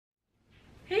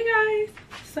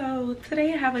So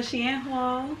today I have a Shein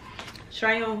haul,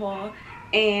 try on haul,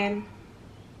 and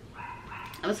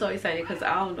I'm so excited because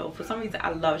I don't know, for some reason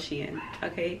I love Shein.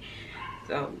 Okay,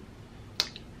 so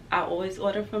I always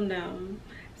order from them.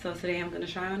 So today I'm gonna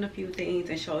try on a few things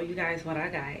and show you guys what I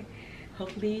got.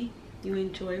 Hopefully you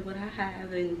enjoy what I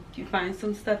have and you find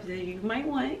some stuff that you might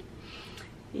want.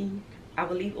 I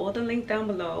will leave all the links down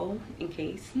below in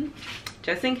case,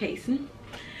 just in case.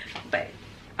 But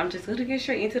I'm just gonna get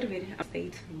straight into the video. Stay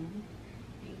tuned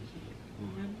and keep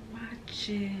on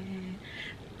watching.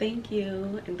 Thank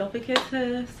you, and don't forget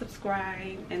to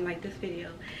subscribe and like this video.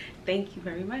 Thank you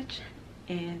very much,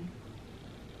 and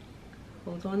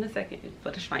hold on a second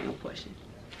for the final portion.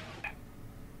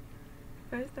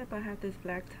 First up, I have this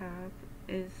black top.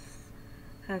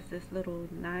 Has this little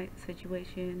knot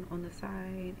situation on the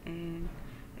side, and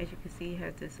as you can see, it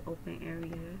has this open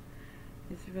area.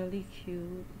 It's really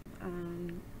cute.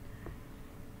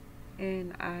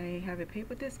 And I have it paired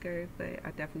with this skirt, but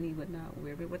I definitely would not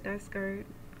wear it with that skirt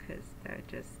because that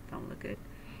just don't look good.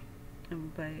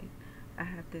 But I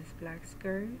have this black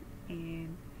skirt,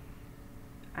 and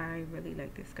I really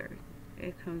like this skirt.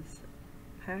 It comes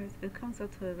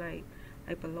up to like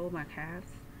below my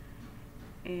calves,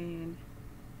 and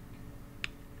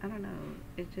I don't know,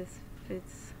 it just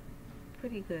fits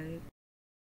pretty good.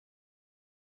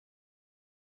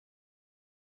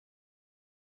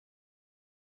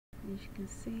 As you can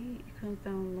see, it comes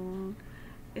down long.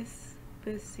 It's a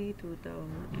bit see-through though,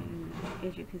 and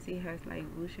as you can see, it has like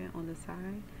ruching on the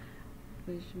side,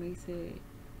 which makes it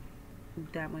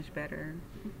that much better.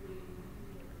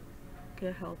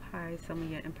 Could help hide some of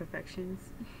your imperfections.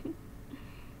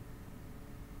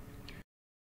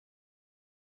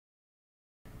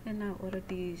 And I ordered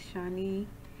these shiny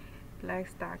black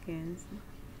stockings,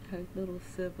 has little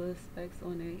silver specks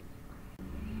on it.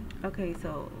 Okay,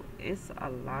 so it's a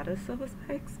lot of silver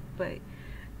specks, but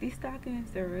these stockings,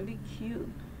 they're really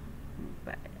cute.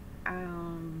 But I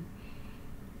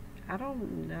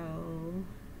don't know,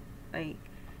 like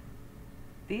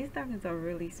these stockings are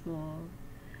really small.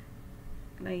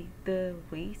 Like the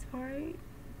waist part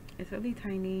is really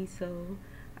tiny, so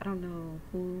I don't know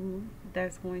who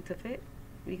that's going to fit,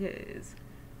 because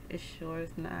it sure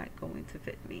is not going to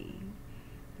fit me.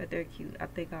 But they're cute. I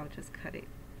think I'll just cut it.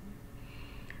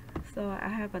 So I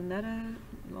have another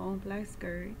long black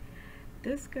skirt.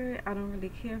 This skirt I don't really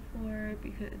care for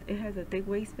because it has a thick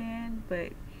waistband,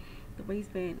 but the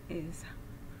waistband is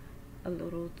a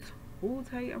little too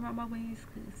tight around my waist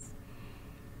because,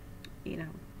 you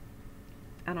know,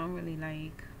 I don't really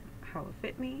like how it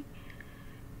fit me.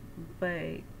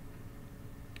 But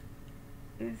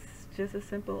it's just a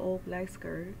simple old black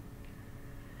skirt.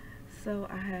 So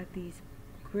I have these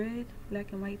grid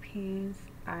black and white pants.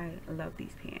 I love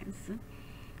these pants.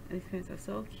 These pants are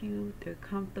so cute. They're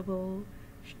comfortable,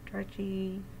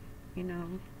 stretchy. You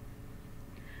know,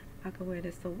 I could wear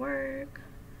this to work,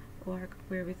 or I could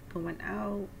wear it going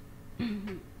out.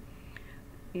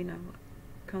 You know,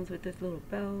 comes with this little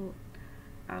belt.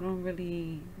 I don't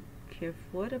really care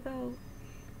for the belt.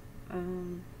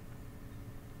 And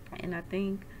I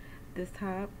think this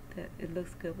top, that it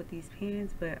looks good with these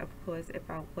pants, but of course if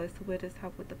I was to wear this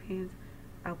top with the pants,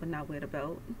 I would not wear the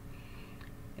belt.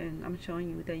 And I'm showing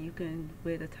you that you can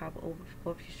wear the top off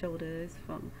your shoulders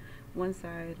from one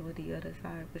side or the other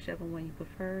side, whichever one you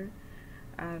prefer.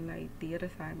 I like the other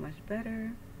side much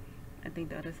better. I think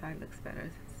the other side looks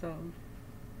better, so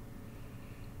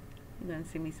you're gonna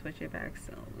see me switch it back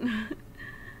soon.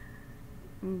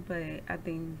 But I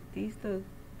think these look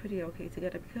pretty okay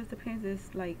together because the pants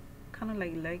is like kind of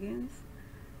like leggings,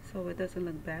 so it doesn't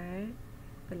look bad.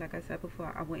 But like I said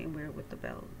before, I wouldn't wear it with the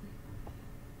belt.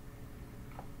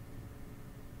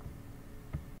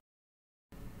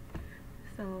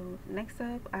 So next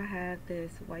up, I have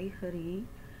this white hoodie.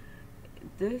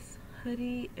 This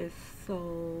hoodie is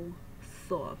so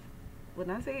soft. When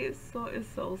I say it's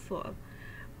so soft.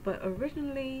 But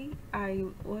originally I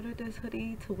ordered this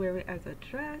hoodie to wear it as a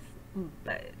dress,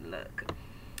 but look,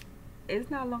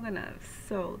 it's not long enough,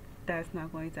 so that's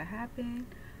not going to happen.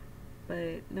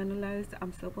 But nonetheless,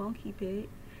 I'm still gonna keep it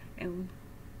and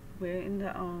wear it in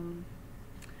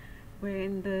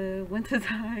the winter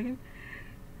time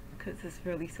because it's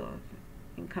really soft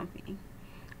and comfy.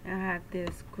 And I have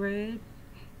this grid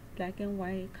black and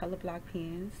white color block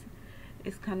pants.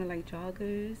 It's kind of like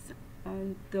joggers.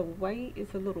 The white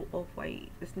is a little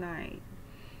off-white. It's not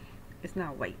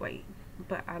white,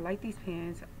 but I like these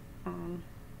pants.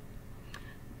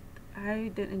 I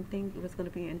didn't think it was going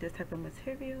to be in this type of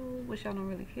material, which I don't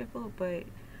really care for, but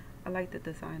I like the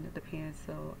design of the pants,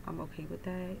 so I'm okay with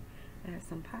that. It has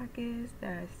some pockets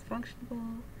that's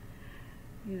functional,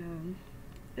 you know,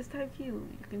 it's type cute.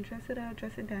 You can dress it up,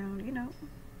 dress it down, you know.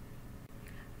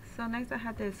 So next I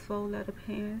have this faux leather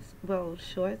pants, well,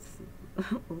 shorts.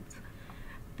 Oops.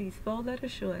 These faux leather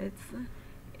shorts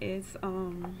is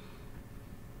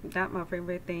not my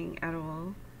favorite thing at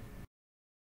all.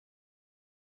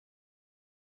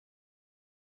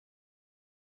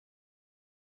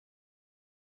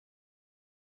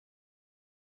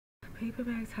 Paper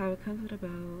bags, how it comes with a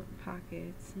belt,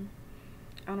 pockets.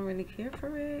 I don't really care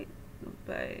for it,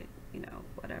 but you know,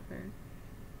 whatever.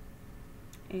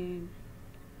 And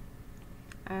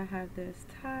I have this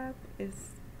top.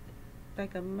 It's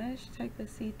like a mesh type of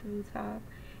see-through top.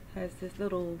 Has this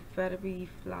little feathery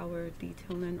flower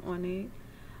detailing on it.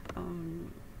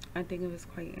 I think it was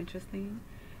quite interesting.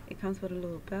 It comes with a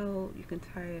little belt. You can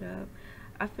tie it up.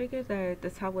 I figured that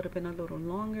the top would have been a little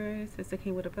longer since it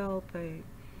came with a belt, but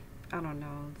I don't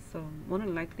know. So more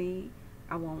than likely,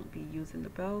 I won't be using the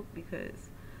belt because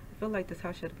I feel like the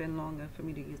top should have been longer for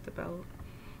me to use the belt.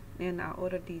 And I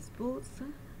ordered these boots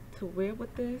to wear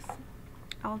with this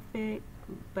outfit,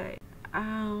 but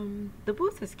the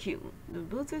boots is cute. The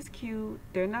boots is cute.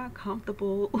 They're not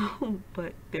comfortable,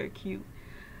 but they're cute.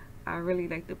 I really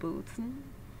like the boots.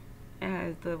 It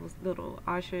has those little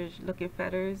ostrich looking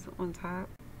feathers on top.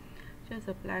 Just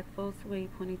a black full suede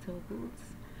ponytail boots.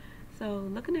 So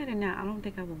looking at it now, I don't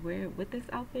think I would wear it with this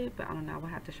outfit, but I don't know, I will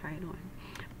have to try it on.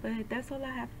 But that's all I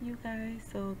have for you guys.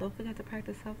 So don't forget to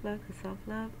practice self-love, because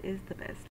self-love is the best.